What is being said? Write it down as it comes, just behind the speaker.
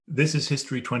This is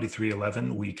History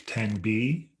 2311, Week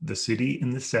 10B, The City in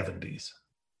the 70s.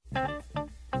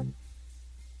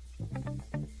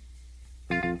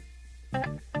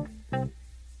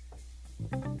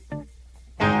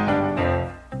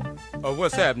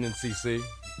 What's happening, CC?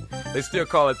 They still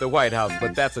call it the White House,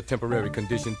 but that's a temporary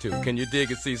condition too. Can you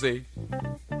dig it, CC?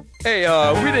 Hey,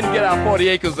 we didn't get our 40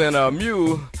 acres and a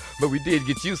mule, but we did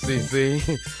get you, CC.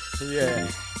 Yeah.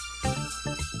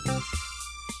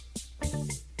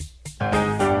 You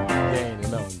ain't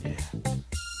alone yet.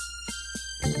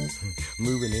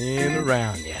 Moving in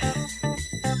around ya.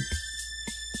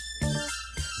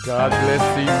 God bless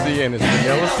CC and his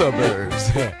vanilla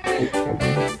suburbs.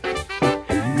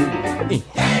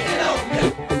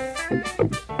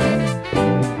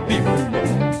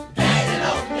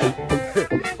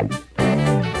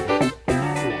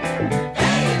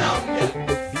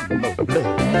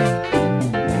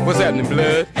 What's happening,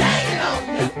 blood?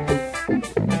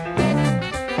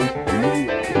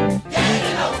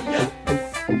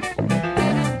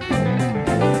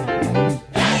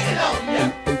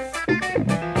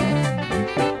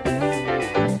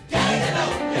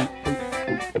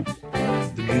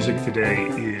 The music today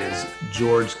is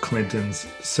George Clinton's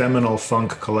seminal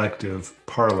funk collective,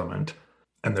 Parliament,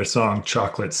 and their song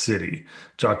Chocolate City.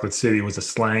 Chocolate City was a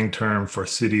slang term for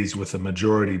cities with a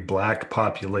majority black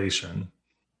population.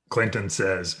 Clinton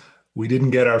says, "We didn't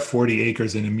get our 40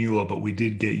 acres and a mule, but we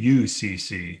did get you,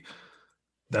 CC."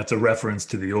 That's a reference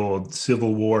to the old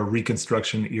Civil War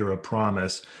Reconstruction era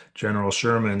promise. General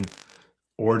Sherman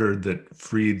ordered that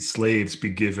freed slaves be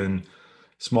given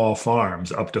small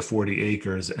farms up to 40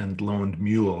 acres and loaned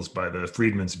mules by the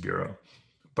Freedmen's Bureau.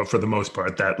 But for the most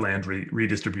part, that land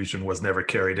redistribution was never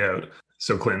carried out.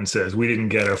 So Clinton says, "We didn't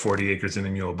get our 40 acres and a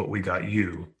mule, but we got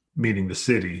you," meaning the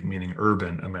city, meaning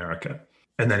urban America.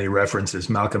 And then he references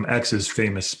Malcolm X's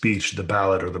famous speech, "The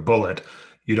ballot or the bullet."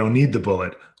 You don't need the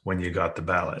bullet when you got the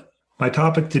ballot. My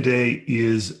topic today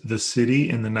is the city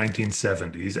in the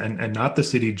 1970s, and not the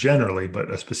city generally,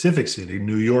 but a specific city,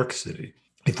 New York City.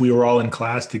 If we were all in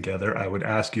class together, I would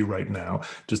ask you right now,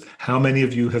 just how many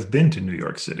of you have been to New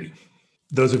York City?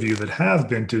 Those of you that have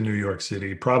been to New York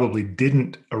City probably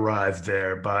didn't arrive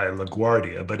there by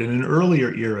LaGuardia, but in an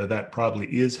earlier era, that probably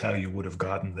is how you would have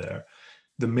gotten there.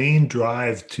 The main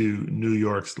drive to New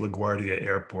York's LaGuardia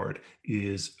Airport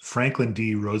is Franklin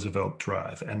D. Roosevelt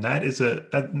Drive, and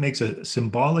that makes a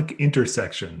symbolic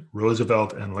intersection,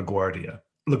 Roosevelt and LaGuardia.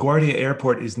 LaGuardia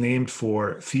Airport is named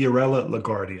for Fiorella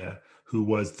LaGuardia, who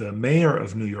was the mayor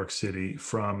of New York City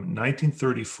from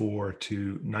 1934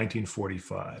 to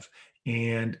 1945.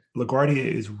 And LaGuardia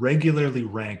is regularly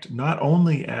ranked not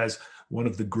only as one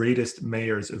of the greatest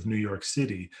mayors of New York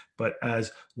City, but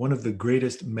as one of the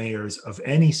greatest mayors of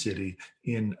any city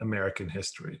in American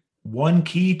history. One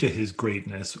key to his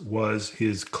greatness was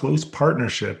his close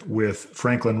partnership with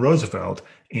Franklin Roosevelt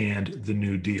and the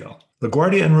New Deal.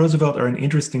 LaGuardia and Roosevelt are an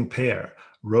interesting pair.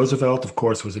 Roosevelt, of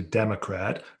course, was a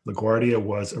Democrat. LaGuardia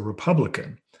was a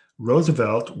Republican.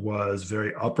 Roosevelt was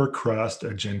very upper crust,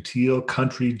 a genteel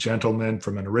country gentleman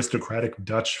from an aristocratic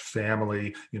Dutch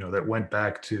family, that went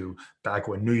back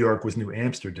when New York was New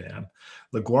Amsterdam.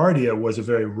 LaGuardia was a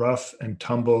very rough and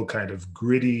tumble, kind of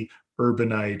gritty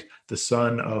urbanite, the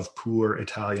son of poor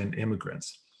Italian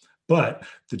immigrants. But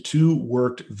the two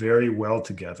worked very well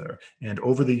together. And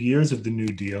over the years of the New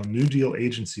Deal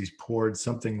agencies poured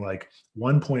something like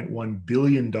 $1.1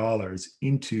 billion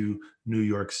into New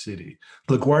York City.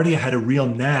 LaGuardia had a real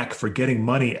knack for getting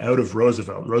money out of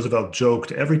Roosevelt. Roosevelt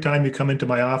joked, "Every time you come into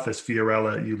my office,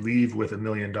 Fiorella, you leave with $1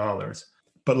 million."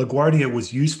 But LaGuardia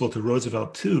was useful to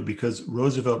Roosevelt too, because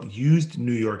Roosevelt used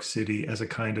New York City as a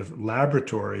kind of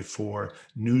laboratory for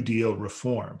New Deal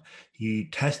reform. He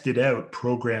tested out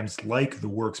programs like the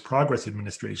Works Progress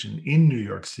Administration in New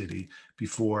York City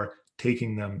before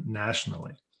taking them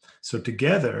nationally. So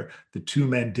together, the two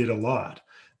men did a lot.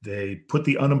 They put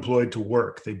the unemployed to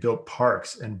work. They built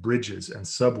parks and bridges and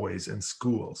subways and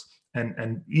schools.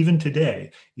 And even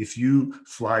today, if you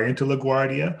fly into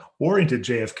LaGuardia or into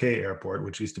JFK Airport,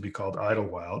 which used to be called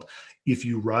Idlewild, if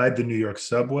you ride the New York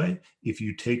subway, if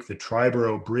you take the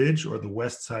Triborough Bridge or the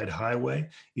West Side Highway,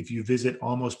 if you visit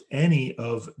almost any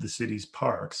of the city's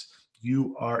parks,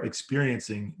 you are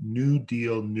experiencing New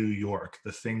Deal New York,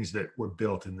 the things that were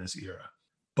built in this era.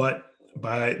 But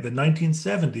by the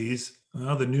 1970s,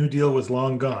 the New Deal was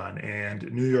long gone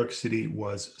and New York City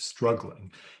was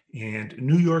struggling. And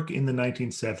New York in the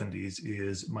 1970s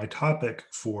is my topic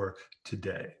for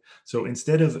today. So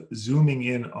instead of zooming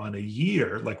in on a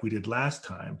year like we did last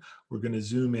time, we're going to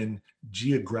zoom in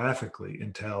geographically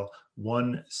and tell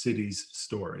one city's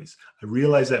stories. I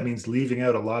realize that means leaving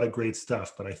out a lot of great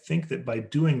stuff, but I think that by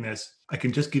doing this, I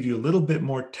can just give you a little bit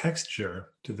more texture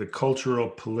to the cultural,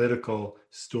 political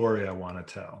story I want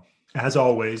to tell. As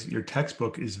always, your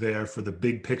textbook is there for the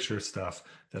big picture stuff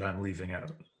that I'm leaving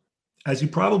out. As you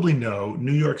probably know,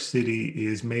 New York City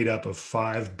is made up of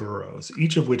 5 boroughs,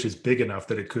 each of which is big enough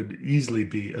that it could easily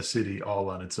be a city all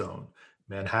on its own: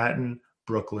 Manhattan,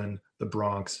 Brooklyn, the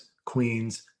Bronx,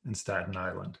 Queens, and Staten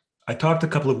Island. I talked a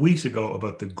couple of weeks ago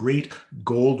about the great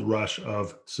gold rush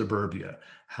of suburbia,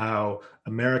 how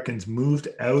Americans moved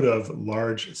out of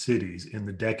large cities in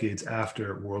the decades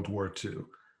after World War II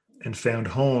and found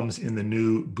homes in the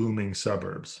new booming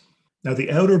suburbs. Now,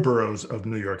 the outer boroughs of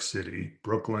New York City,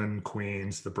 Brooklyn,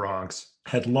 Queens, the Bronx,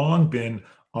 had long been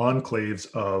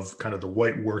enclaves of kind of the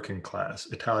white working class: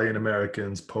 Italian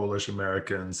Americans, Polish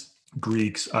Americans,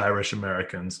 Greeks, Irish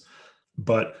Americans.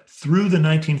 But through the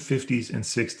 1950s and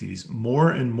 60s,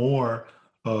 more and more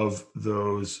of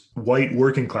those white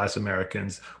working class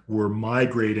Americans were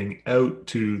migrating out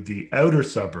to the outer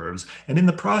suburbs, and in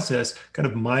the process, kind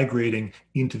of migrating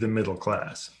into the middle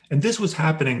class. And this was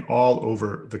happening all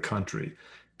over the country.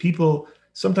 People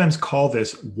sometimes call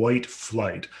this white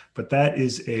flight, but that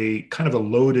is a kind of a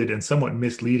loaded and somewhat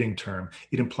misleading term.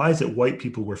 It implies that white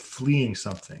people were fleeing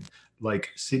something, like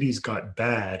cities got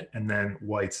bad and then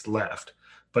whites left.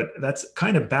 But that's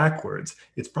kind of backwards.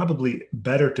 It's probably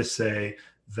better to say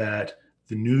that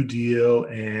the New Deal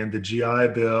and the GI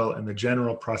Bill and the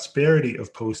general prosperity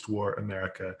of post-war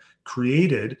America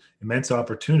created immense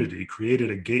opportunity,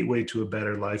 created a gateway to a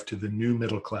better life to the new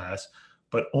middle class,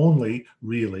 but only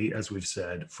really, as we've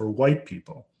said, for white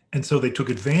people. And so they took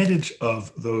advantage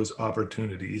of those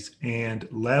opportunities and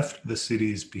left the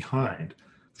cities behind.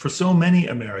 For so many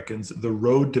Americans, the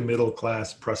road to middle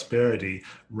class prosperity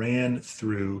ran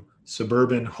through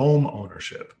suburban home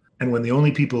ownership. And when the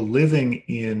only people living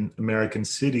in American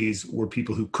cities were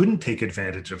people who couldn't take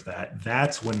advantage of that,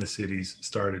 that's when the cities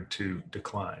started to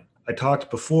decline. I talked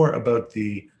before about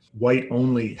the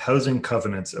white-only housing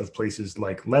covenants of places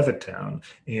like Levittown.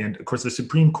 And of course, the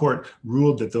Supreme Court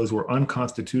ruled that those were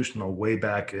unconstitutional way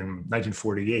back in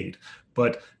 1948.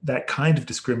 But that kind of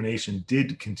discrimination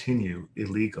did continue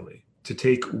illegally. To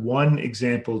take one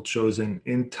example chosen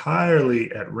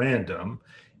entirely at random,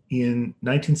 in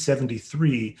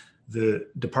 1973, the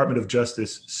Department of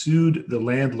Justice sued the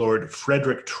landlord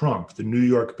Frederick Trump, the New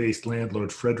York-based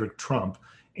landlord Frederick Trump,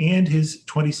 and his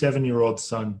 27-year-old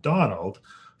son Donald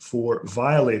for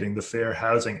violating the Fair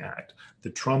Housing Act. The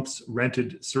Trumps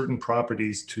rented certain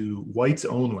properties to whites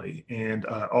only, and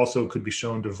also could be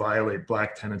shown to violate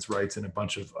black tenants' rights in a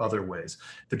bunch of other ways.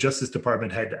 The Justice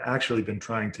Department had actually been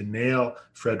trying to nail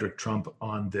Frederick Trump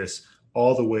on this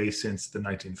all the way since the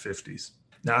 1950s.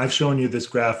 Now, I've shown you this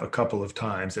graph a couple of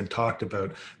times and talked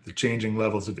about the changing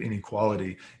levels of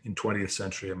inequality in 20th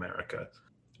century America.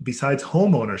 Besides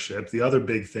home ownership, the other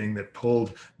big thing that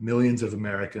pulled millions of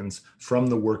Americans from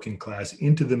the working class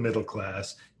into the middle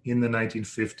class in the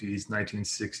 1950s,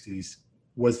 1960s,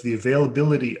 was the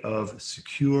availability of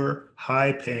secure,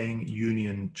 high-paying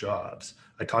union jobs.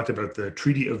 I talked about the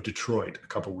Treaty of Detroit a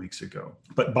couple weeks ago.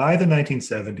 But by the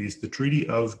 1970s, the Treaty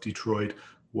of Detroit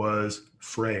was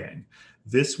fraying.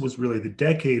 This was really the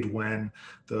decade when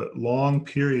the long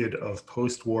period of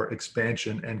post-war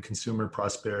expansion and consumer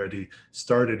prosperity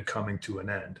started coming to an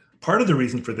end. Part of the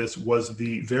reason for this was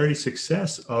the very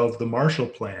success of the Marshall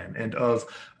Plan and of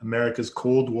America's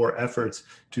Cold War efforts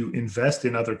to invest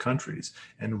in other countries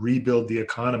and rebuild the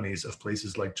economies of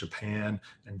places like Japan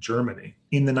and Germany.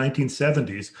 In the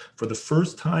 1970s, for the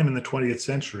first time in the 20th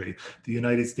century, the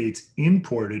United States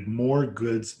imported more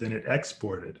goods than it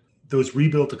exported. Those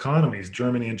rebuilt economies,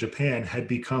 Germany and Japan, had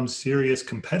become serious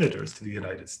competitors to the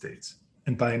United States.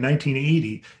 And by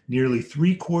 1980, nearly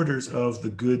 3/4 of the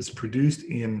goods produced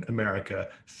in America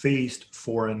faced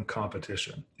foreign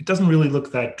competition. It doesn't really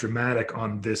look that dramatic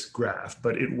on this graph,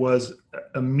 but it was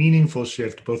a meaningful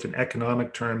shift, both in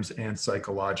economic terms and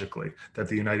psychologically, that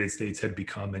the United States had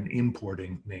become an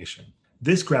importing nation.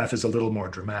 This graph is a little more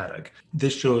dramatic.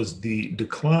 This shows the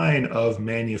decline of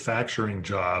manufacturing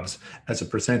jobs as a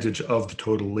percentage of the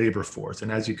total labor force.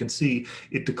 And as you can see,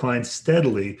 it declined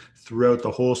steadily throughout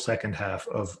the whole second half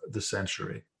of the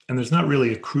century. And there's not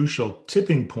really a crucial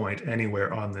tipping point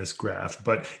anywhere on this graph,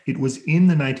 but it was in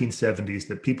the 1970s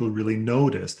that people really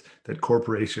noticed that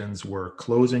corporations were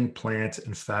closing plants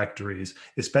and factories,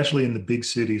 especially in the big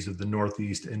cities of the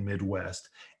Northeast and Midwest,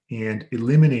 and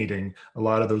eliminating a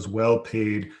lot of those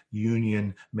well-paid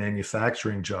union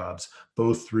manufacturing jobs,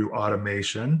 both through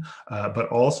automation, but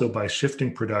also by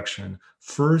shifting production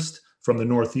first from the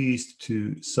Northeast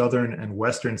to southern and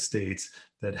western states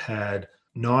that had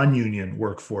non-union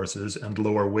workforces and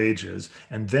lower wages,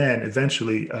 and then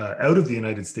eventually out of the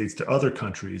United States to other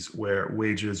countries where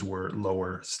wages were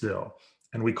lower still.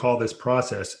 And we call this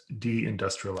process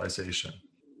deindustrialization.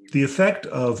 The effect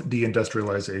of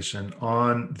deindustrialization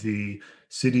on the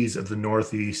cities of the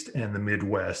Northeast and the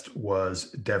Midwest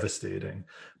was devastating.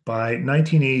 By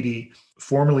 1980,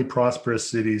 formerly prosperous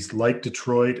cities like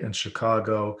Detroit and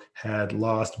Chicago had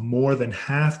lost more than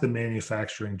half the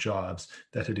manufacturing jobs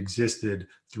that had existed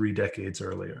 3 decades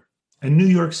earlier. And New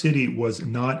York City was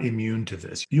not immune to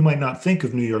this. You might not think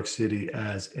of New York City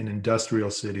as an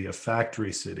industrial city, a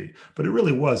factory city, but it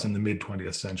really was in the mid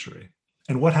 20th century.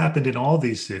 And what happened in all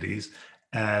these cities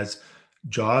as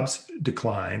jobs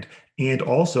declined and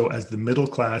also as the middle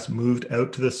class moved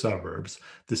out to the suburbs,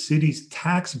 the city's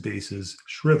tax bases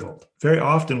shriveled. Very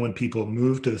often, when people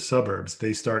move to the suburbs,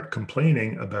 they start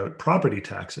complaining about property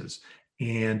taxes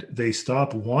and they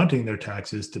stop wanting their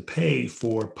taxes to pay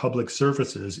for public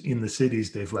services in the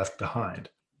cities they've left behind.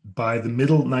 By the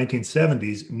middle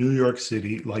 1970s, New York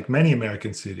City, like many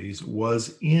American cities,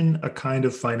 was in a kind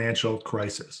of financial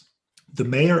crisis. The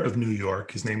mayor of New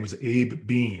York, his name was Abe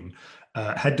Beame,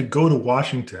 had to go to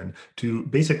Washington to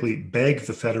basically beg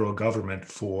the federal government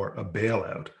for a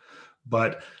bailout.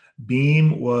 But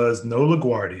Beame was no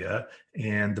LaGuardia,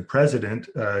 and the president,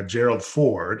 Gerald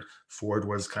Ford, Ford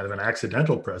was kind of an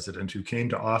accidental president who came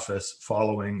to office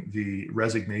following the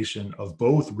resignation of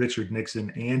both Richard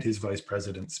Nixon and his vice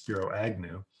president, Spiro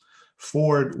Agnew.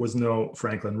 Ford was no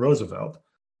Franklin Roosevelt.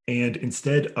 And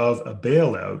instead of a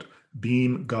bailout,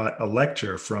 Beame got a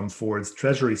lecture from Ford's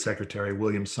Treasury Secretary,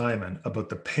 William Simon, about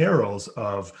the perils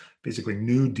of basically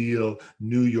New Deal,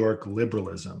 New York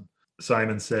liberalism.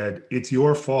 Simon said, "It's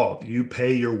your fault. You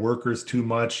pay your workers too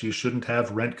much. You shouldn't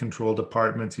have rent-controlled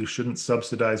apartments. You shouldn't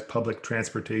subsidize public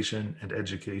transportation and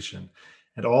education."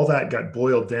 And all that got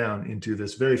boiled down into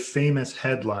this very famous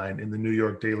headline in the New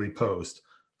York Daily Post: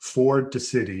 "Ford to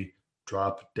City,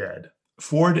 drop dead."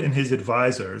 Ford and his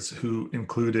advisors, who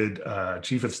included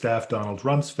Chief of Staff Donald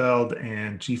Rumsfeld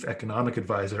and Chief Economic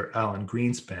Advisor Alan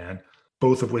Greenspan,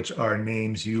 both of which are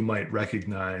names you might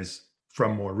recognize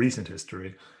from more recent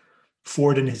history,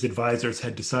 Ford and his advisors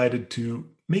had decided to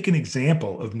make an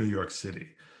example of New York City.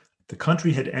 The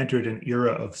country had entered an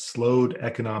era of slowed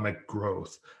economic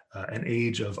growth, an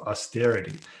age of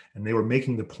austerity, and they were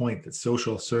making the point that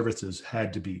social services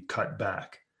had to be cut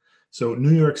back. So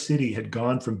New York City had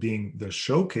gone from being the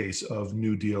showcase of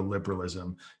New Deal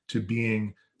liberalism to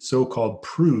being so-called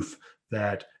proof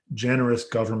that generous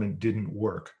government didn't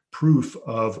work, proof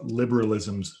of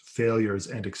liberalism's failures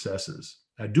and excesses.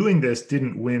 Now, doing this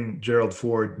didn't win Gerald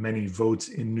Ford many votes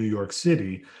in New York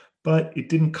City, but it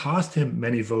didn't cost him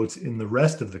many votes in the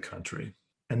rest of the country.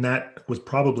 And that was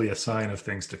probably a sign of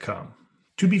things to come.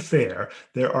 To be fair,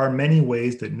 there are many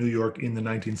ways that New York in the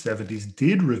 1970s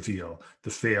did reveal the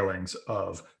failings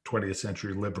of 20th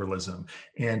century liberalism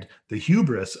and the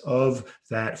hubris of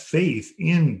that faith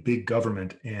in big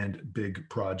government and big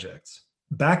projects.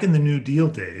 Back in the New Deal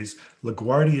days,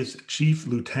 LaGuardia's chief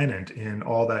lieutenant in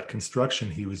all that construction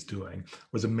he was doing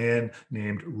was a man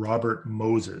named Robert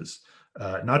Moses.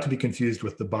 Not to be confused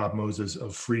with the Bob Moses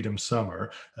of Freedom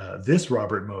Summer. This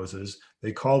Robert Moses,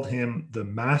 they called him the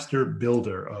master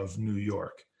builder of New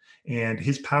York. And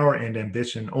his power and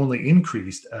ambition only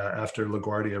increased after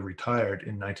LaGuardia retired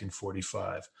in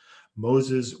 1945.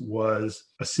 Moses was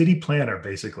a city planner,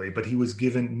 basically, but he was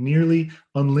given nearly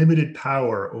unlimited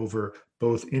power over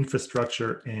both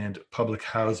infrastructure and public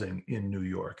housing in New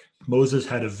York. Moses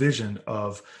had a vision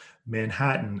of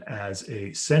Manhattan as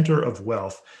a center of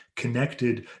wealth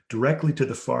connected directly to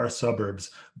the far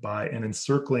suburbs by an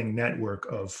encircling network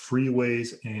of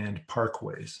freeways and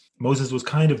parkways. Moses was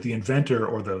kind of the inventor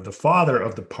or the father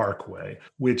of the parkway,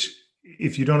 which,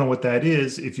 if you don't know what that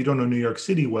is, if you don't know New York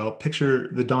City well, picture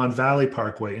the Don Valley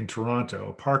Parkway in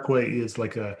Toronto. Parkway is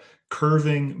like a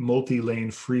curving multi-lane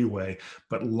freeway,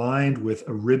 but lined with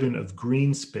a ribbon of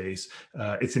green space.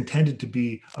 It's intended to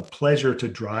be a pleasure to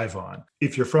drive on.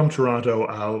 If you're from Toronto,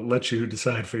 I'll let you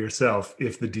decide for yourself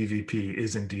if the DVP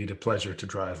is indeed a pleasure to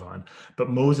drive on. But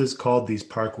Moses called these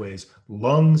parkways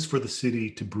lungs for the city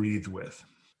to breathe with.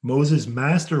 Moses'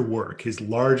 master work, his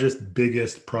largest,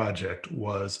 biggest project,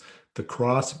 was the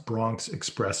Cross Bronx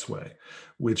Expressway,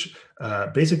 which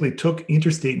basically took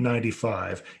Interstate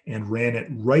 95 and ran it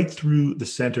right through the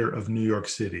center of New York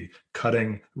City,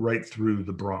 cutting right through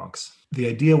the Bronx. The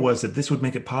idea was that this would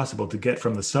make it possible to get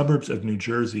from the suburbs of New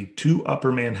Jersey to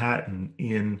Upper Manhattan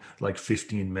in like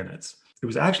 15 minutes. It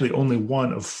was actually only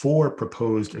one of 4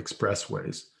 proposed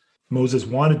expressways. Moses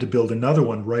wanted to build another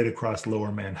one right across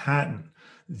Lower Manhattan.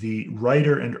 The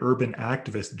writer and urban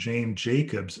activist Jane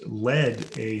Jacobs led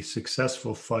a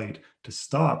successful fight to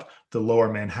stop the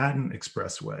Lower Manhattan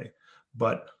Expressway,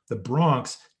 but the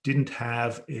Bronx didn't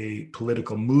have a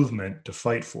political movement to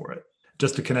fight for it.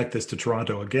 Just to connect this to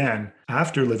Toronto again,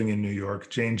 after living in New York,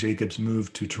 Jane Jacobs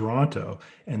moved to Toronto,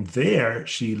 and there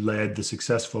she led the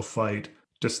successful fight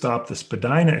to stop the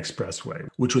Spadina Expressway,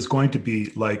 which was going to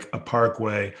be like a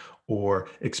parkway or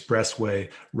expressway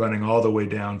running all the way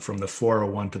down from the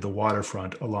 401 to the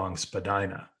waterfront along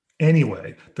Spadina.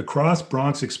 Anyway, the Cross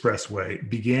Bronx Expressway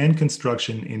began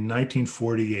construction in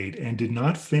 1948 and did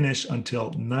not finish until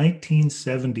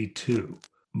 1972.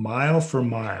 Mile for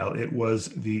mile, it was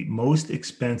the most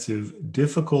expensive,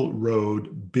 difficult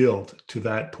road built to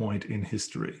that point in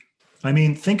history. I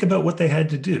mean, think about what they had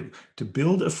to do. To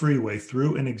build a freeway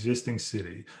through an existing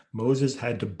city, Moses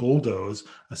had to bulldoze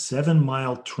a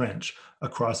 7-mile trench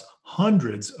across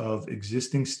hundreds of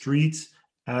existing streets,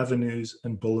 avenues,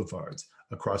 and boulevards,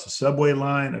 across a subway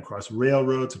line, across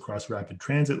railroads, across rapid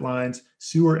transit lines,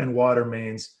 sewer and water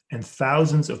mains, and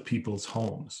thousands of people's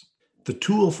homes. The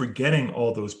tool for getting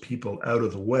all those people out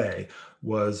of the way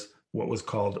was what was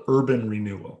called urban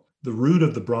renewal. The route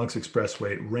of the Bronx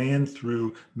Expressway ran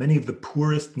through many of the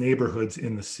poorest neighborhoods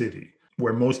in the city,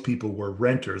 where most people were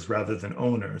renters rather than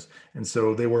owners. And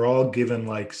so they were all given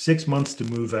like 6 months to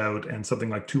move out and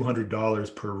something like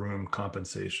 $200 per room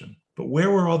compensation. But where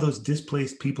were all those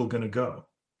displaced people going to go?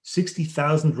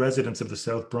 60,000 residents of the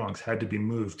South Bronx had to be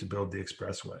moved to build the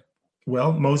expressway.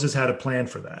 Well, Moses had a plan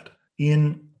for that.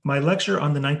 In my lecture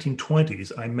on the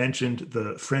 1920s, I mentioned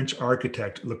the French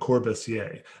architect Le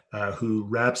Corbusier, who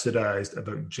rhapsodized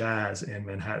about jazz and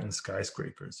Manhattan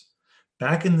skyscrapers.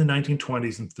 Back in the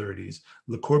 1920s and 30s,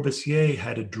 Le Corbusier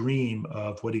had a dream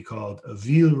of what he called a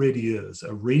ville radieuse,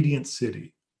 a radiant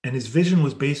city. And his vision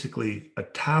was basically a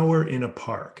tower in a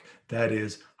park, that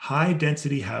is, high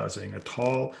density housing, a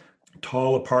tall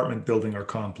apartment building or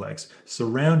complex,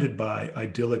 surrounded by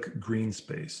idyllic green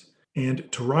space.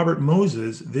 And to Robert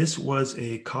Moses, this was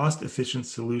a cost-efficient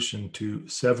solution to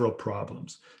several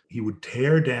problems. He would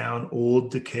tear down old,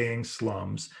 decaying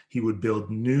slums. He would build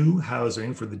new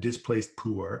housing for the displaced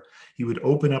poor. He would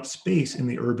open up space in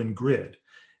the urban grid.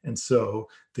 And so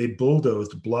they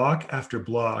bulldozed block after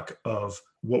block of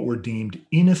what were deemed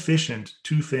inefficient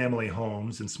two-family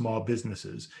homes and small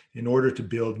businesses in order to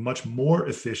build much more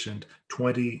efficient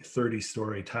 20,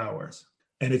 30-story towers.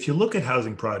 And if you look at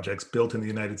housing projects built in the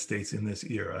United States in this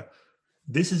era,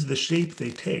 this is the shape they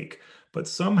take, but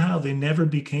somehow they never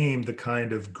became the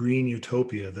kind of green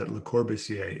utopia that Le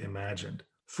Corbusier imagined.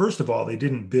 First of all, they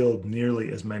didn't build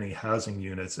nearly as many housing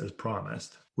units as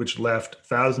promised, which left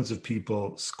thousands of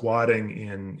people squatting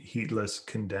in heatless,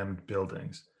 condemned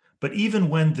buildings. But even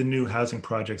when the new housing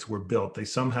projects were built, they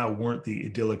somehow weren't the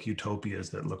idyllic utopias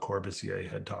that Le Corbusier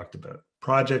had talked about.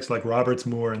 Projects like Roberts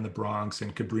Moor in the Bronx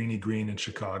and Cabrini Green in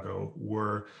Chicago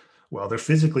were, well, they're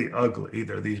physically ugly.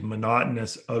 They're these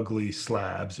monotonous, ugly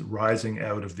slabs rising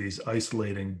out of these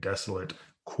isolating, desolate,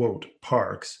 quote,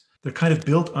 parks. They're kind of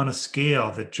built on a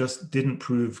scale that just didn't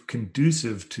prove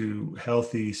conducive to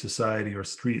healthy society or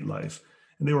street life.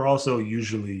 And they were also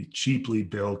usually cheaply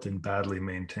built and badly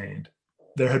maintained.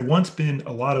 There had once been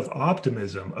a lot of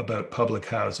optimism about public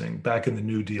housing back in the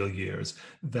New Deal years,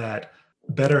 that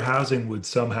better housing would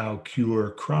somehow cure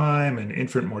crime and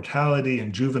infant mortality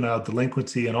and juvenile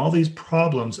delinquency and all these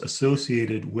problems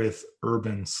associated with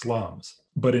urban slums.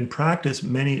 But in practice,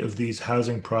 many of these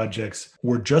housing projects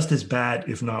were just as bad,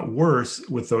 if not worse,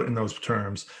 in those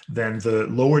terms, than the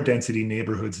lower density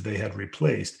neighborhoods they had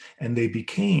replaced. And they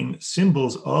became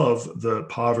symbols of the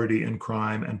poverty and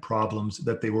crime and problems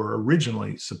that they were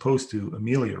originally supposed to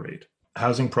ameliorate.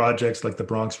 Housing projects like the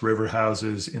Bronx River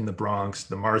houses in the Bronx,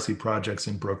 the Marcy projects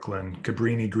in Brooklyn,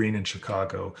 Cabrini Green in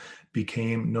Chicago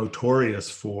became notorious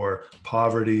for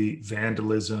poverty,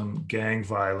 vandalism, gang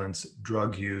violence,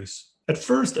 drug use. At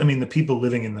first, I mean, the people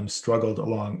living in them struggled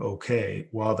along okay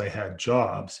while they had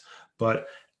jobs, but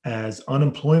as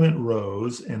unemployment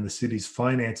rose and the city's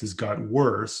finances got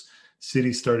worse,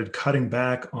 cities started cutting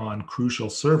back on crucial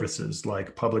services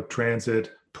like public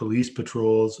transit, police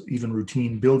patrols, even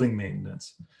routine building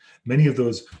maintenance. Many of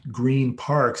those green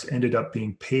parks ended up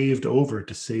being paved over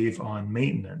to save on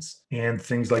maintenance, and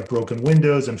things like broken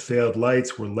windows and failed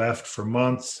lights were left for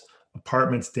months.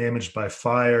 Apartments damaged by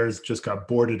fires just got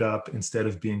boarded up instead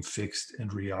of being fixed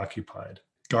and reoccupied.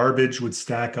 Garbage would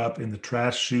stack up in the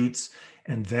trash chutes,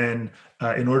 and then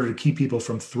in order to keep people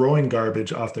from throwing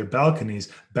garbage off their balconies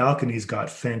got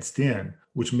fenced in,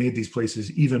 which made these places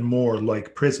even more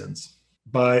like prisons.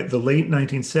 By the late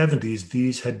 1970s,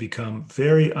 these had become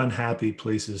very unhappy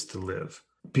places to live.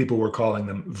 People were calling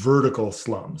them vertical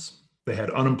slums. They had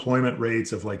unemployment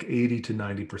rates of like 80 to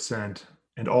 90%.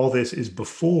 And all this is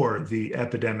before the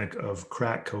epidemic of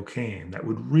crack cocaine that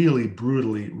would really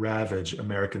brutally ravage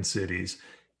American cities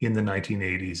in the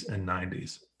 1980s and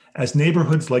 90s. As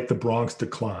neighborhoods like the Bronx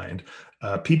declined,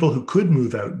 people who could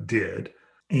move out did,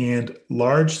 and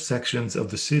large sections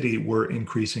of the city were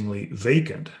increasingly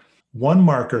vacant. One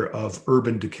marker of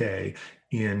urban decay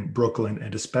in Brooklyn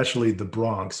and especially the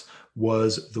Bronx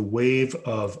was the wave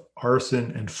of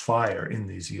arson and fire in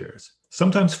these years.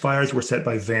 Sometimes fires were set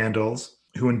by vandals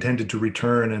who intended to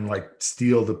return and like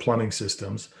steal the plumbing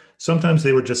systems. Sometimes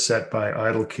they were just set by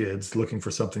idle kids looking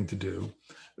for something to do.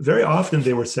 Very often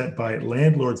they were set by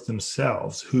landlords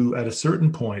themselves who, at a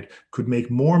certain point, could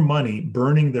make more money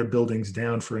burning their buildings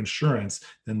down for insurance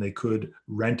than they could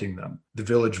renting them. The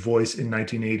Village Voice in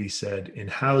 1980 said, "In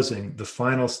housing, the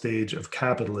final stage of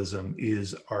capitalism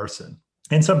is arson."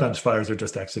 And sometimes fires are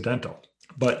just accidental.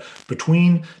 But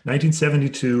between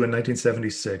 1972 and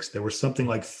 1976, there were something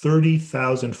like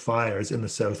 30,000 fires in the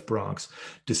South Bronx,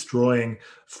 destroying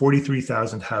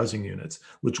 43,000 housing units,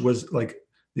 which was like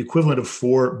the equivalent of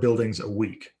 4 buildings a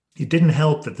week. It didn't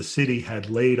help that the city had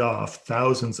laid off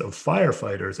thousands of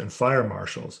firefighters and fire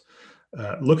marshals.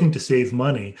 Looking to save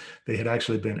money, they had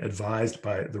actually been advised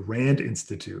by the Rand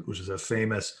Institute, which is a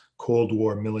famous Cold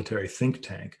War military think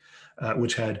tank,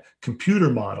 which had computer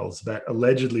models that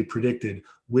allegedly predicted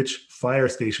which fire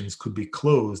stations could be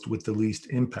closed with the least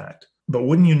impact. But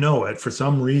wouldn't you know it, for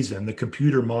some reason, the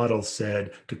computer model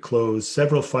said to close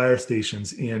several fire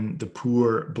stations in the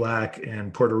poor Black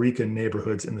and Puerto Rican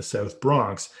neighborhoods in the South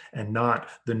Bronx and not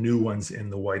the new ones in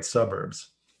the white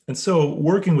suburbs. And so,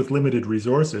 working with limited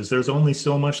resources, there's only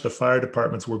so much the fire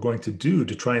departments were going to do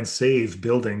to try and save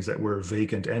buildings that were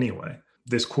vacant anyway.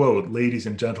 This quote, "Ladies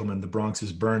and gentlemen, the Bronx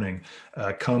is burning,"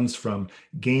 comes from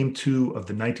Game 2 of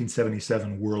the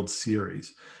 1977 World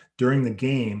Series. During the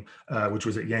game, which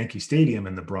was at Yankee Stadium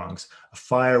in the Bronx, a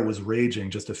fire was raging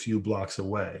just a few blocks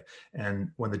away. And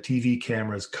when the TV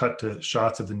cameras cut to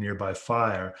shots of the nearby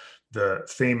fire, the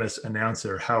famous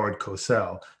announcer, Howard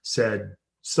Cosell, said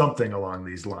something along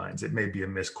these lines. It may be a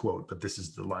misquote, but this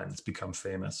is the line that's become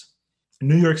famous.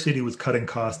 New York City was cutting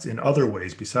costs in other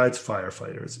ways besides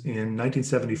firefighters. In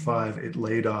 1975, it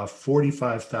laid off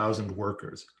 45,000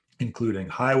 workers, including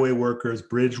highway workers,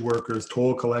 bridge workers,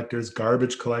 toll collectors,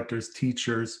 garbage collectors,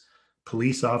 teachers,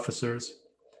 police officers.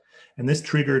 And this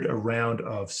triggered a round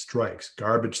of strikes,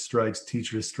 garbage strikes,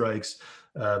 teachers' strikes.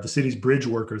 The city's bridge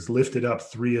workers lifted up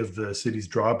 3 of the city's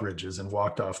drawbridges and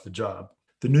walked off the job.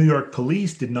 The New York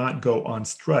police did not go on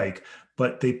strike,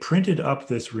 but they printed up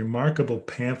this remarkable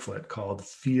pamphlet called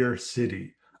Fear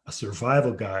City, a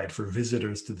survival guide for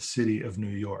visitors to the city of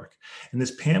New York. And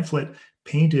this pamphlet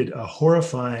painted a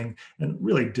horrifying and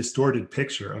really distorted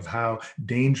picture of how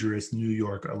dangerous New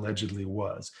York allegedly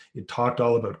was. It talked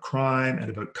all about crime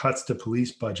and about cuts to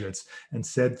police budgets and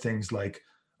said things like,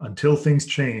 "Until things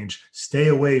change, stay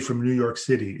away from New York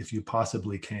City if you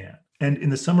possibly can." And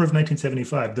in the summer of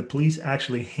 1975, the police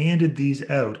actually handed these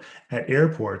out at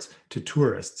airports to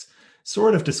tourists,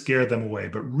 sort of to scare them away,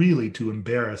 but really to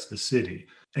embarrass the city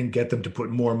and get them to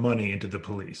put more money into the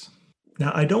police.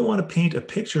 Now, I don't want to paint a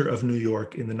picture of New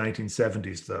York in the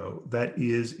 1970s, though. That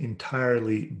is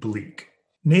entirely bleak.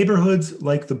 Neighborhoods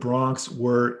like the Bronx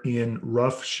were in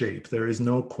rough shape, there is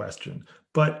no question.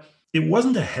 But it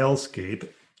wasn't a hellscape.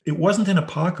 It wasn't an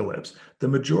apocalypse. The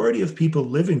majority of people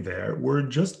living there were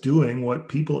just doing what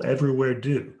people everywhere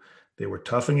do. They were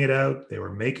toughing it out. They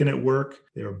were making it work.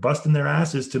 They were busting their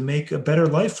asses to make a better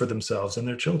life for themselves and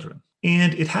their children.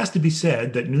 And it has to be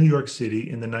said that New York City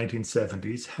in the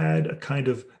 1970s had a kind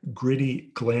of gritty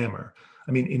glamour.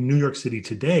 I mean, in New York City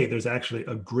today, there's actually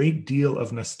a great deal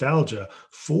of nostalgia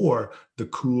for the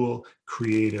cool,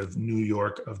 creative New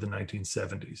York of the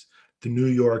 1970s. The New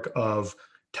York of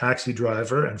Taxi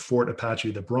Driver and Fort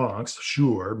Apache the Bronx,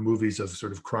 sure, movies of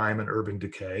sort of crime and urban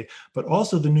decay, but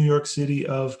also the New York City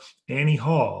of Annie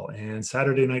Hall and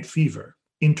Saturday Night Fever.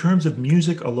 In terms of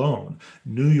music alone,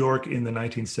 New York in the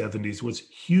 1970s was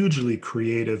hugely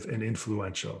creative and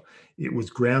influential. It was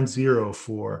ground zero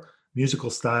for musical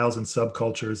styles and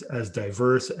subcultures as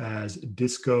diverse as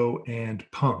disco and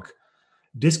punk.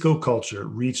 Disco culture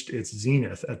reached its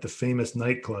zenith at the famous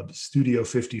nightclub Studio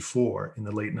 54 in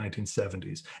the late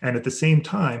 1970s. And at the same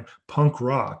time, punk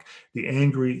rock, the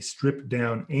angry, stripped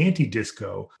down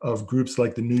anti-disco of groups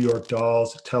like the New York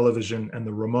Dolls, Television, and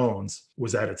the Ramones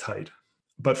was at its height.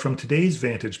 But from today's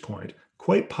vantage point,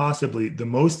 quite possibly the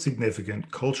most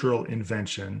significant cultural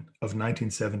invention of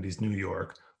 1970s New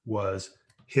York was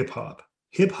hip hop.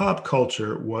 Hip hop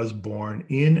culture was born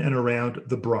in and around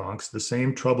the Bronx, the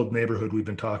same troubled neighborhood we've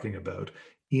been talking about,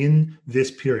 in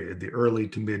this period, the early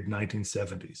to mid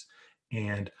 1970s.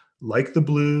 And like the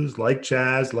blues, like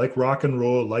jazz, like rock and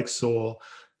roll, like soul,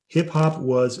 hip hop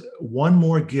was one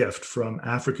more gift from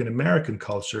African American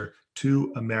culture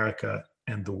to America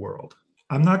and the world.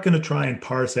 I'm not going to try and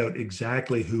parse out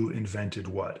exactly who invented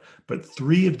what, but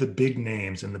three of the big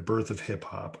names in the birth of hip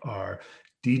hop are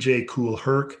DJ Kool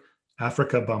Herc,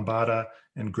 Africa Bambaataa,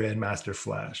 and Grandmaster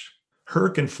Flash.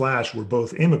 Herc and Flash were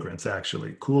both immigrants,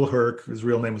 actually. Kool Herc, his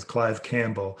real name was Clive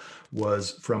Campbell,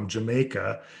 was from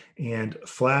Jamaica, and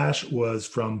Flash was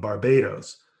from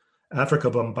Barbados. Africa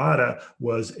Bambaataa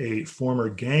was a former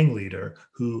gang leader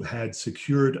who had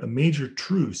secured a major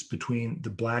truce between the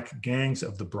black gangs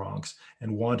of the Bronx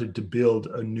and wanted to build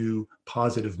a new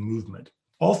positive movement.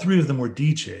 All three of them were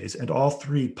DJs, and all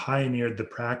three pioneered the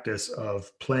practice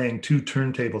of playing two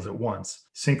turntables at once,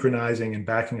 synchronizing and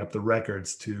backing up the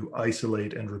records to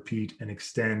isolate and repeat and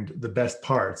extend the best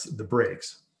parts, the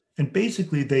breaks. And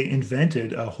basically, they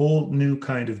invented a whole new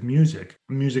kind of music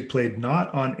played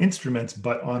not on instruments,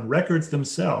 but on records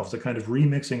themselves, a kind of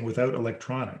remixing without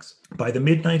electronics. By the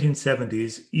mid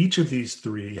 1970s, each of these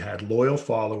three had loyal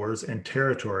followers and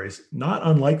territories, not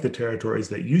unlike the territories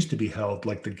that used to be held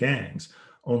like the gangs,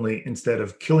 only instead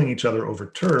of killing each other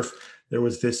over turf, there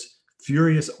was this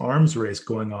furious arms race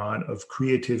going on of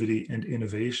creativity and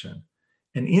innovation.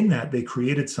 And in that, they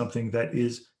created something that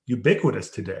is ubiquitous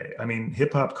today. I mean,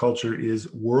 hip hop culture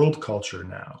is world culture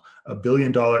now, $1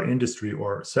 billion industry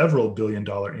or several $1 billion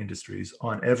industries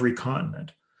on every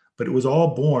continent. But it was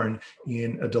all born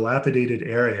in a dilapidated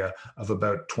area of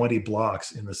about 20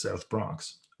 blocks in the South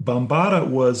Bronx. Bambaataa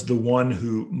was the one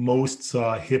who most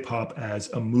saw hip hop as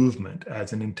a movement,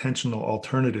 as an intentional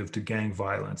alternative to gang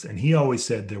violence. And he always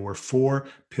said there were four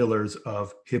pillars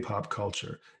of hip hop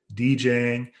culture: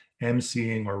 DJing,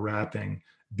 MCing or rapping,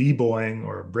 b-boying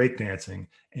or breakdancing,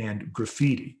 and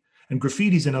graffiti. And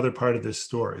graffiti is another part of this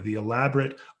story. The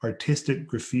elaborate artistic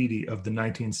graffiti of the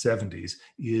 1970s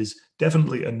is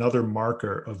definitely another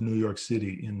marker of New York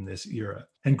City in this era.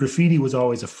 And graffiti was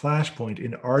always a flashpoint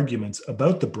in arguments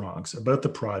about the Bronx, about the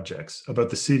projects, about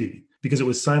the city, because it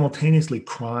was simultaneously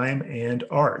crime and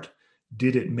art.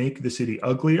 Did it make the city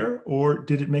uglier, or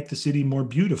did it make the city more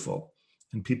beautiful?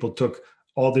 And people took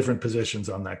all different positions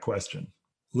on that question.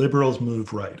 Liberals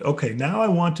moved right. Okay, now I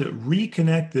want to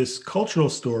reconnect this cultural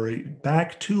story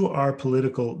back to our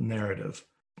political narrative,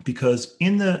 because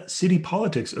in the city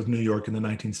politics of New York in the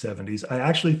 1970s, I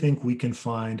actually think we can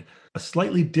find a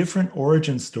slightly different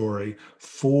origin story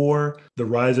for the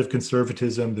rise of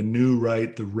conservatism, the new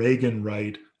right, the Reagan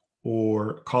right,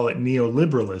 or call it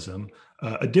neoliberalism,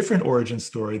 a different origin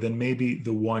story than maybe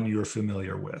the one you're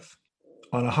familiar with.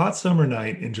 On a hot summer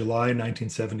night in July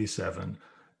 1977,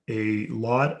 a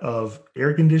lot of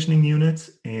air conditioning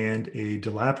units and a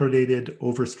dilapidated,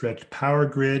 overstretched power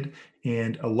grid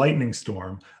and a lightning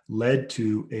storm led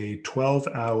to a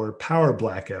 12-hour power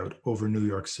blackout over New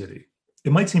York City.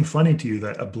 It might seem funny to you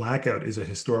that a blackout is a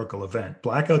historical event.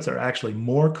 Blackouts are actually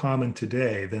more common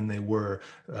today than they were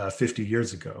 50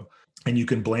 years ago. And you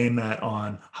can blame that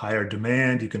on higher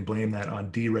demand, you can blame that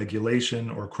on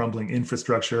deregulation or crumbling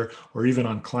infrastructure, or even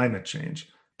on climate change.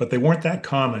 But they weren't that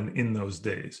common in those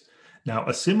days. Now,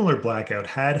 a similar blackout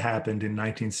had happened in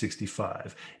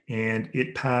 1965, and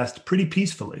it passed pretty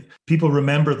peacefully. People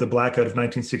remember the blackout of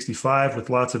 1965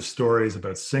 with lots of stories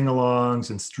about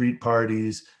sing-alongs and street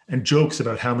parties and jokes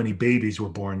about how many babies were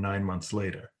born 9 months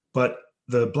later. But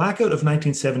the blackout of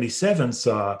 1977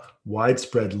 saw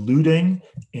widespread looting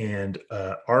and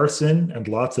arson and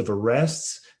lots of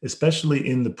arrests, especially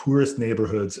in the poorest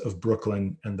neighborhoods of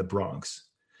Brooklyn and the Bronx.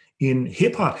 In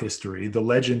hip hop history, the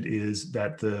legend is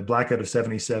that the blackout of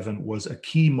 77 was a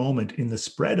key moment in the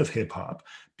spread of hip hop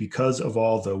because of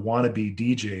all the wannabe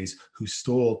DJs who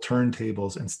stole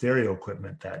turntables and stereo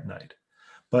equipment that night.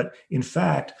 But in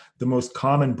fact, the most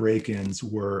common break-ins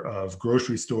were of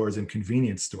grocery stores and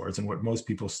convenience stores, and what most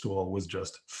people stole was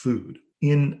just food.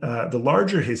 In the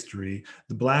larger history,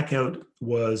 the blackout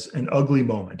was an ugly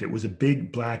moment. It was a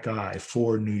big black eye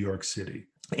for New York City.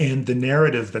 And the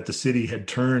narrative that the city had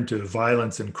turned to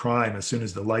violence and crime as soon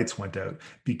as the lights went out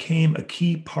became a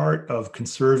key part of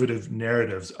conservative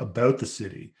narratives about the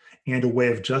city and a way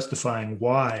of justifying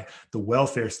why the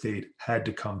welfare state had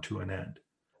to come to an end.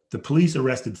 The police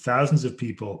arrested thousands of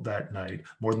people that night,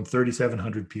 more than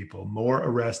 3,700 people, more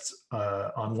arrests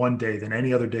on one day than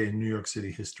any other day in New York City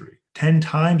history. 10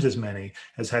 times as many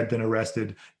as had been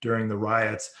arrested during the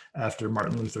riots after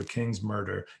Martin Luther King's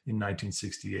murder in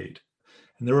 1968.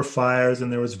 And there were fires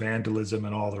and there was vandalism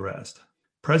and all the rest.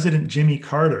 President Jimmy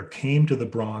Carter came to the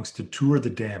Bronx to tour the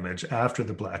damage after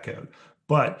the blackout,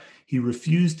 but he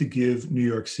refused to give New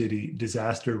York City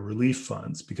disaster relief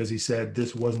funds because he said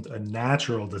this wasn't a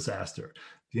natural disaster.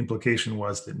 The implication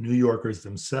was that New Yorkers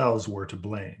themselves were to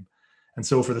blame. And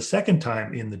so, for the second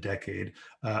time in the decade,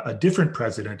 a different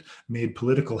president made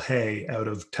political hay out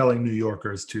of telling New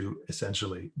Yorkers to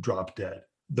essentially drop dead.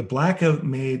 The blackout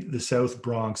made the South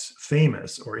Bronx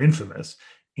famous or infamous,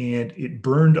 and it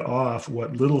burned off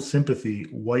what little sympathy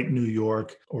white New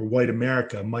York or white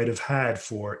America might have had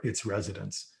for its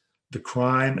residents. The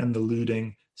crime and the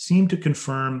looting seemed to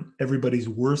confirm everybody's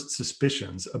worst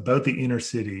suspicions about the inner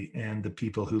city and the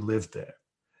people who lived there.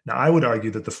 Now, I would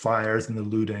argue that the fires and the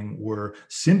looting were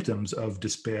symptoms of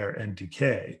despair and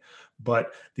decay,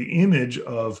 but the image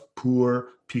of poor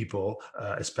people,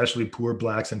 especially poor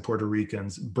Blacks and Puerto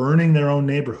Ricans, burning their own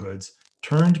neighborhoods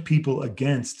turned people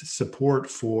against support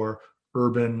for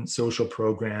urban social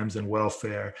programs and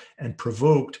welfare and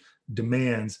provoked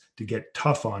demands to get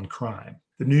tough on crime.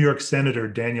 The New York Senator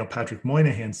Daniel Patrick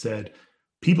Moynihan said,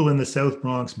 "People in the South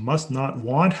Bronx must not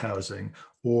want housing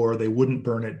or they wouldn't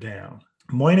burn it down."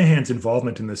 Moynihan's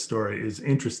involvement in this story is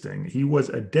interesting. He was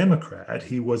a Democrat.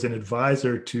 He was an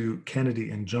advisor to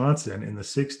Kennedy and Johnson in the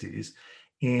 60s.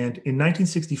 And in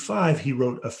 1965, he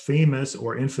wrote a famous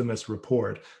or infamous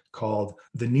report called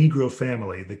The Negro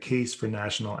Family, The Case for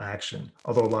National Action,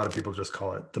 although a lot of people just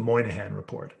call it the Moynihan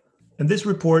Report. And this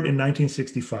report in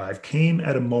 1965 came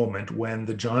at a moment when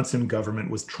the Johnson government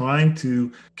was trying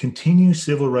to continue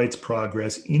civil rights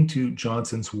progress into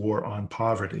Johnson's war on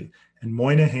poverty. And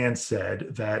Moynihan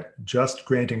said that just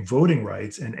granting voting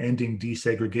rights and ending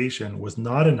desegregation was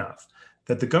not enough,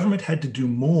 that the government had to do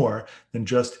more than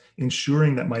just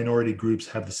ensuring that minority groups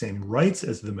have the same rights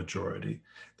as the majority,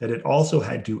 that it also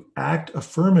had to act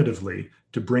affirmatively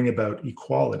to bring about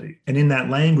equality. And in that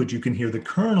language, you can hear the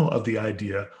kernel of the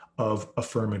idea of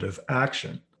affirmative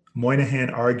action. Moynihan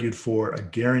argued for a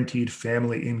guaranteed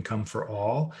family income for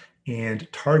all and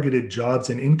targeted jobs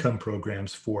and income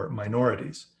programs for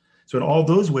minorities. So in all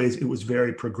those ways, it was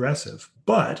very progressive.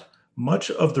 But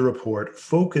much of the report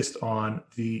focused on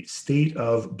the state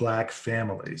of Black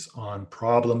families, on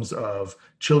problems of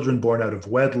children born out of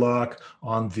wedlock,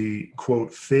 on the,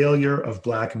 quote, failure of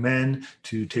Black men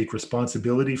to take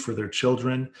responsibility for their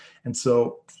children. And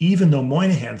so even though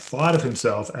Moynihan thought of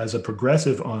himself as a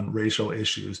progressive on racial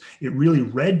issues, it really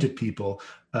read to people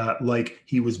like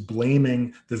he was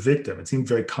blaming the victim. It seemed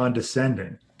very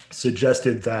condescending,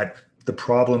 suggested that the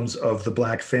problems of the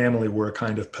Black family were a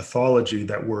kind of pathology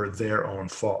that were their own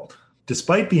fault.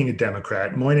 Despite being a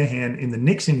Democrat, Moynihan in the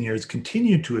Nixon years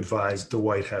continued to advise the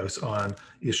White House on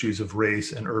issues of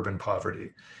race and urban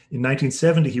poverty. In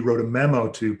 1970, he wrote a memo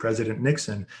to President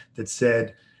Nixon that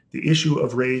said the issue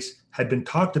of race had been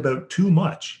talked about too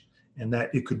much and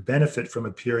that it could benefit from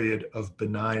a period of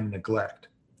benign neglect.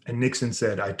 And Nixon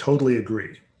said, "I totally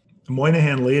agree."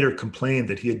 Moynihan later complained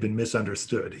that he had been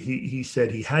misunderstood. He said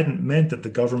he hadn't meant that the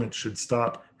government should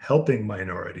stop helping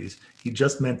minorities. He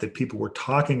just meant that people were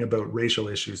talking about racial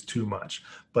issues too much.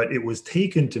 But it was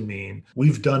taken to mean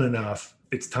we've done enough.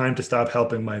 It's time to stop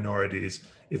helping minorities.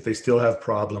 If they still have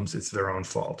problems, it's their own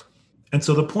fault. And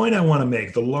so the point I want to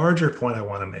make, the larger point I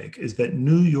want to make, is that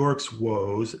New York's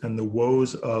woes and the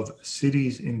woes of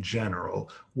cities in general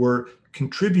were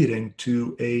contributing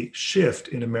to a shift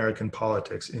in American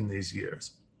politics in these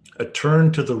years, a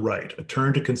turn to the right, a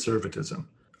turn to conservatism.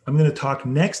 I'm going to talk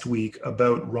next week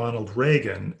about Ronald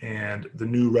Reagan and the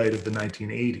new right of the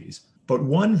 1980s. But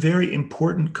one very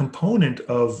important component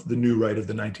of the new right of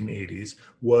the 1980s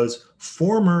was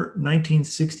former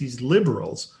 1960s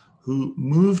liberals who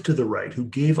moved to the right, who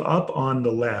gave up on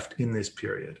the left in this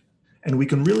period. And we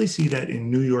can really see that in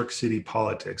New York City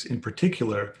politics, in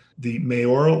particular, the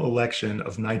mayoral election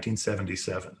of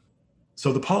 1977.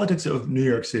 So the politics of New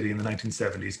York City in the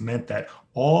 1970s meant that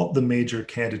all the major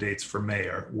candidates for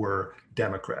mayor were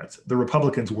Democrats. The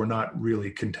Republicans were not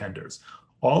really contenders.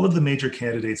 All of the major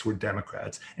candidates were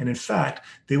Democrats. And in fact,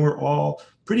 they were all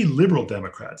pretty liberal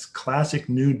Democrats, classic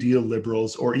New Deal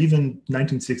liberals, or even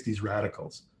 1960s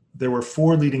radicals. There were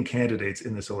four leading candidates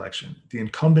in this election: the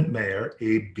incumbent mayor,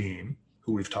 Abe Beame,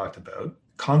 who we've talked about,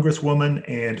 Congresswoman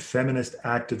and feminist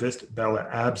activist Bella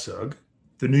Abzug,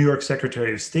 the New York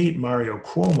Secretary of State, Mario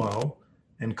Cuomo,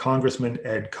 and Congressman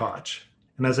Ed Koch.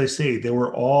 And as I say, they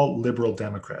were all liberal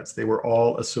Democrats. They were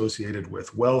all associated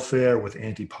with welfare, with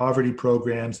anti-poverty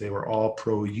programs. They were all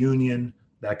pro-union,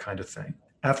 that kind of thing.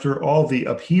 After all the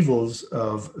upheavals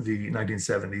of the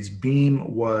 1970s, Beame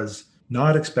was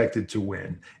not expected to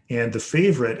win. And the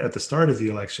favorite at the start of the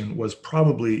election was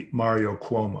probably Mario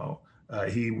Cuomo,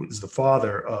 He was the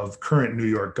father of current New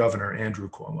York Governor Andrew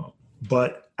Cuomo.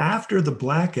 But after the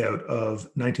blackout of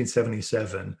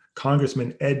 1977,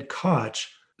 Congressman Ed Koch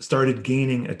started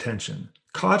gaining attention.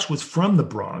 Koch was from the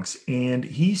Bronx, and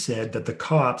he said that the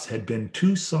cops had been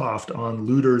too soft on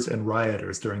looters and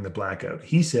rioters during the blackout.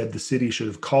 He said the city should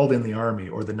have called in the army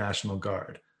or the National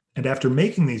Guard. And after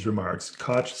making these remarks,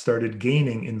 Koch started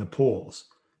gaining in the polls.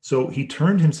 So he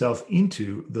turned himself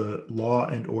into the law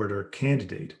and order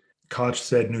candidate. Koch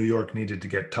said New York needed to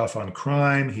get tough on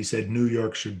crime. He said New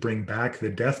York should bring back the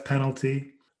death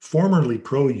penalty. Formerly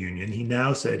pro-union, he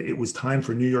now said it was time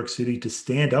for New York City to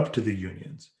stand up to the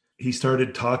unions. He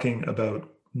started talking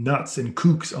about nuts and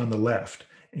kooks on the left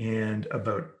and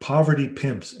about poverty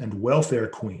pimps and welfare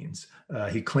queens.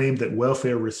 He claimed that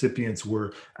welfare recipients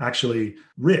were actually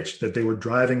rich, that they were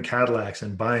driving Cadillacs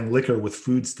and buying liquor with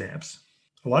food stamps.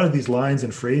 A lot of these lines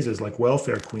and phrases like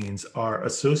welfare queens are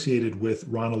associated with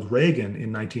Ronald Reagan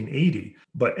in 1980,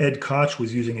 but Ed Koch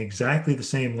was using exactly the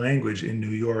same language in New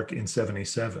York in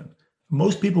 77.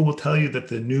 Most people will tell you that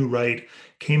the new right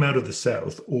came out of the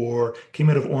South or came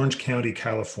out of Orange County,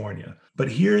 California. But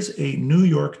here's a New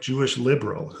York Jewish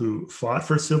liberal who fought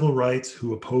for civil rights,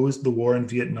 who opposed the war in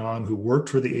Vietnam, who worked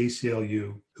for the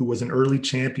ACLU, who was an early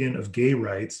champion of gay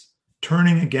rights,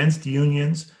 turning against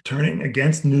unions, turning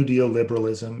against New Deal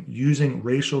liberalism, using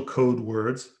racial code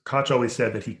words. Koch always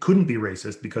said that he couldn't be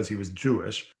racist because he was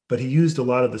Jewish, but he used a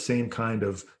lot of the same kind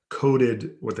of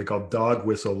coded, what they call dog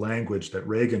whistle language that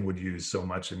Reagan would use so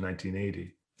much in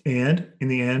 1980. And in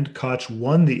the end, Koch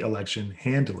won the election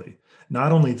handily.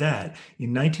 Not only that,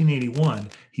 in 1981,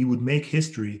 he would make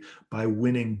history by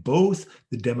winning both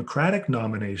the Democratic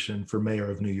nomination for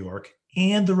mayor of New York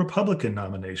and the Republican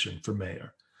nomination for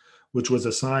mayor, which was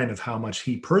a sign of how much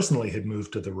he personally had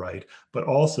moved to the right, but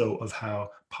also of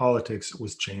how politics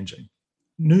was changing.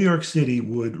 New York City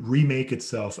would remake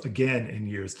itself again in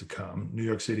years to come. New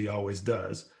York City always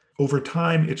does. Over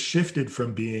time, it shifted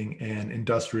from being an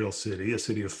industrial city, a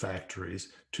city of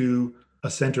factories, to a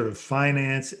center of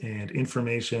finance and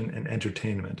information and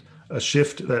entertainment, a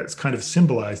shift that's kind of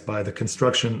symbolized by the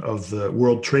construction of the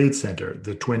World Trade Center,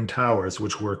 the Twin Towers,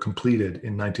 which were completed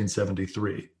in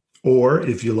 1973. Or,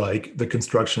 if you like, the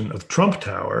construction of Trump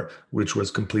Tower, which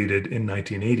was completed in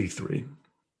 1983.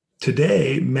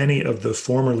 Today, many of the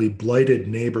formerly blighted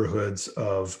neighborhoods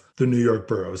of the New York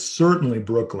boroughs, certainly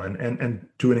Brooklyn, and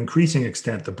to an increasing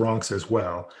extent the Bronx as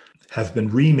well, have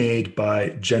been remade by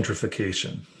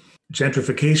gentrification.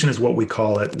 Gentrification is what we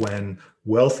call it when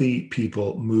wealthy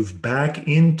people move back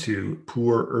into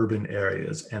poor urban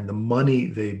areas, and the money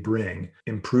they bring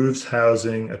improves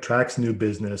housing, attracts new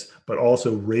business, but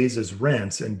also raises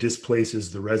rents and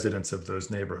displaces the residents of those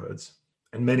neighborhoods.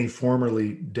 And many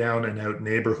formerly down and out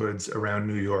neighborhoods around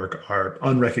New York are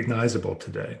unrecognizable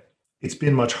today. It's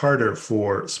been much harder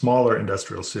for smaller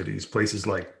industrial cities, places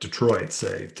like Detroit,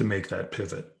 say, to make that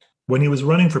pivot. When he was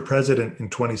running for president in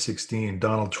 2016,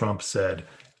 Donald Trump said,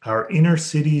 "Our inner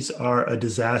cities are a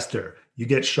disaster. You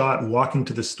get shot walking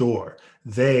to the store.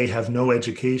 They have no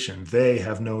education. They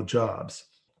have no jobs."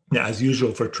 Now, as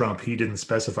usual for Trump, he didn't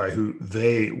specify who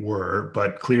they were,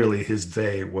 but clearly his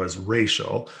they was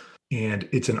racial. And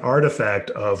it's an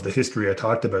artifact of the history I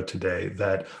talked about today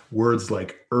that words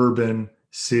like urban,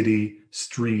 city,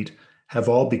 street have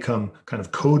all become kind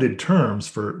of coded terms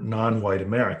for non-white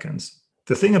Americans.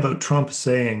 The thing about Trump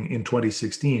saying in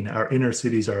 2016, our inner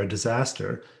cities are a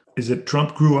disaster, is that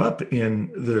Trump grew up in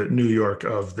the New York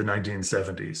of the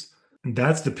 1970s. And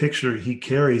that's the picture he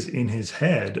carries in his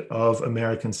head of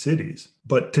American cities.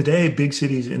 But today, big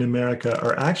cities in America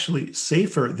are actually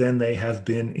safer than they have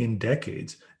been in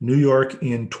decades. New York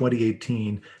in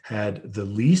 2018 had the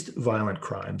least violent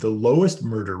crime, the lowest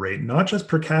murder rate, not just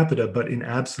per capita, but in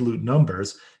absolute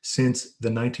numbers since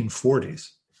the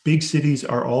 1940s. Big cities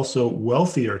are also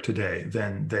wealthier today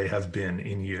than they have been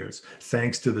in years,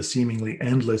 thanks to the seemingly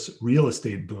endless real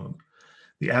estate boom.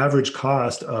 The average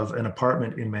cost of an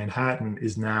apartment in Manhattan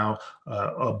is now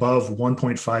above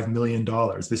 $1.5 million.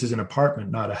 This is an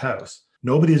apartment, not a house.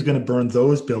 Nobody is going to burn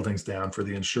those buildings down for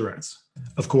the insurance.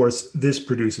 Of course, this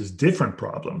produces different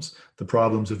problems, the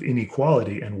problems of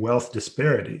inequality and wealth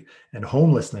disparity, and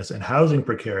homelessness and housing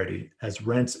precarity as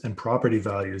rents and property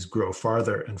values grow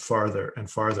farther and farther and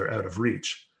farther out of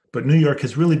reach. But New York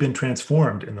has really been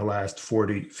transformed in the last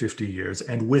 40, 50 years,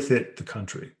 and with it, the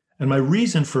country. And my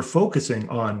reason for focusing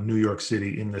on New York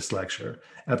City in this lecture,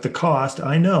 at the cost,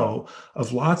 I know,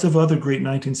 of lots of other great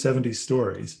 1970s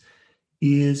stories,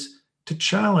 is to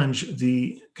challenge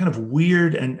the kind of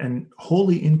weird and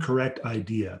wholly incorrect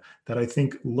idea that I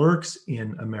think lurks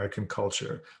in American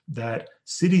culture, that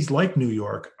cities like New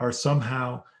York are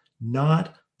somehow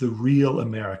not the real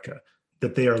America,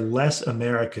 that they are less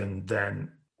American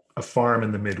than a farm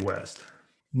in the Midwest.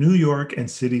 New York and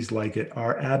cities like it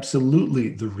are absolutely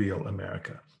the real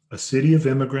America, a city of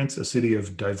immigrants, a city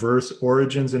of diverse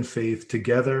origins and faith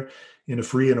together in a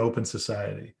free and open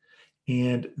society.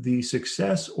 And the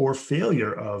success or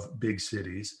failure of big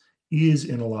cities is,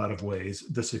 in a lot of ways,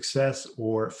 the success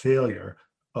or failure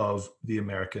of the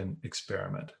American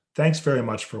experiment. Thanks very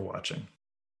much for watching.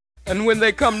 And when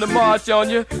they come to march on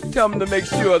you, tell them to make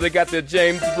sure they got their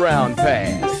James Brown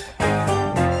pass.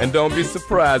 And don't be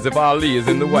surprised if Ali is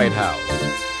in the White House,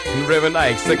 and Reverend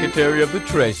Ike, Secretary of the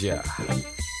Treasury,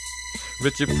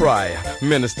 Richard Pryor,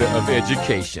 Minister of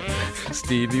Education,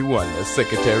 Stevie Wonder,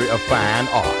 Secretary of Fine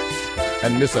Arts,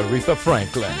 and Miss Aretha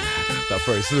Franklin, the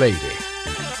First Lady.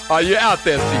 Are you out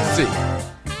there, CC?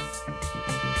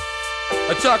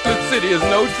 A chocolate city is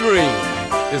no dream.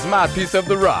 It's my piece of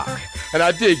the rock, and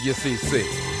I dig you, CC.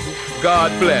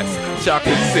 God bless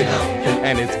Chocolate City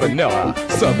and its vanilla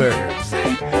suburbs.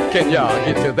 Can y'all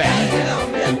get to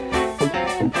that?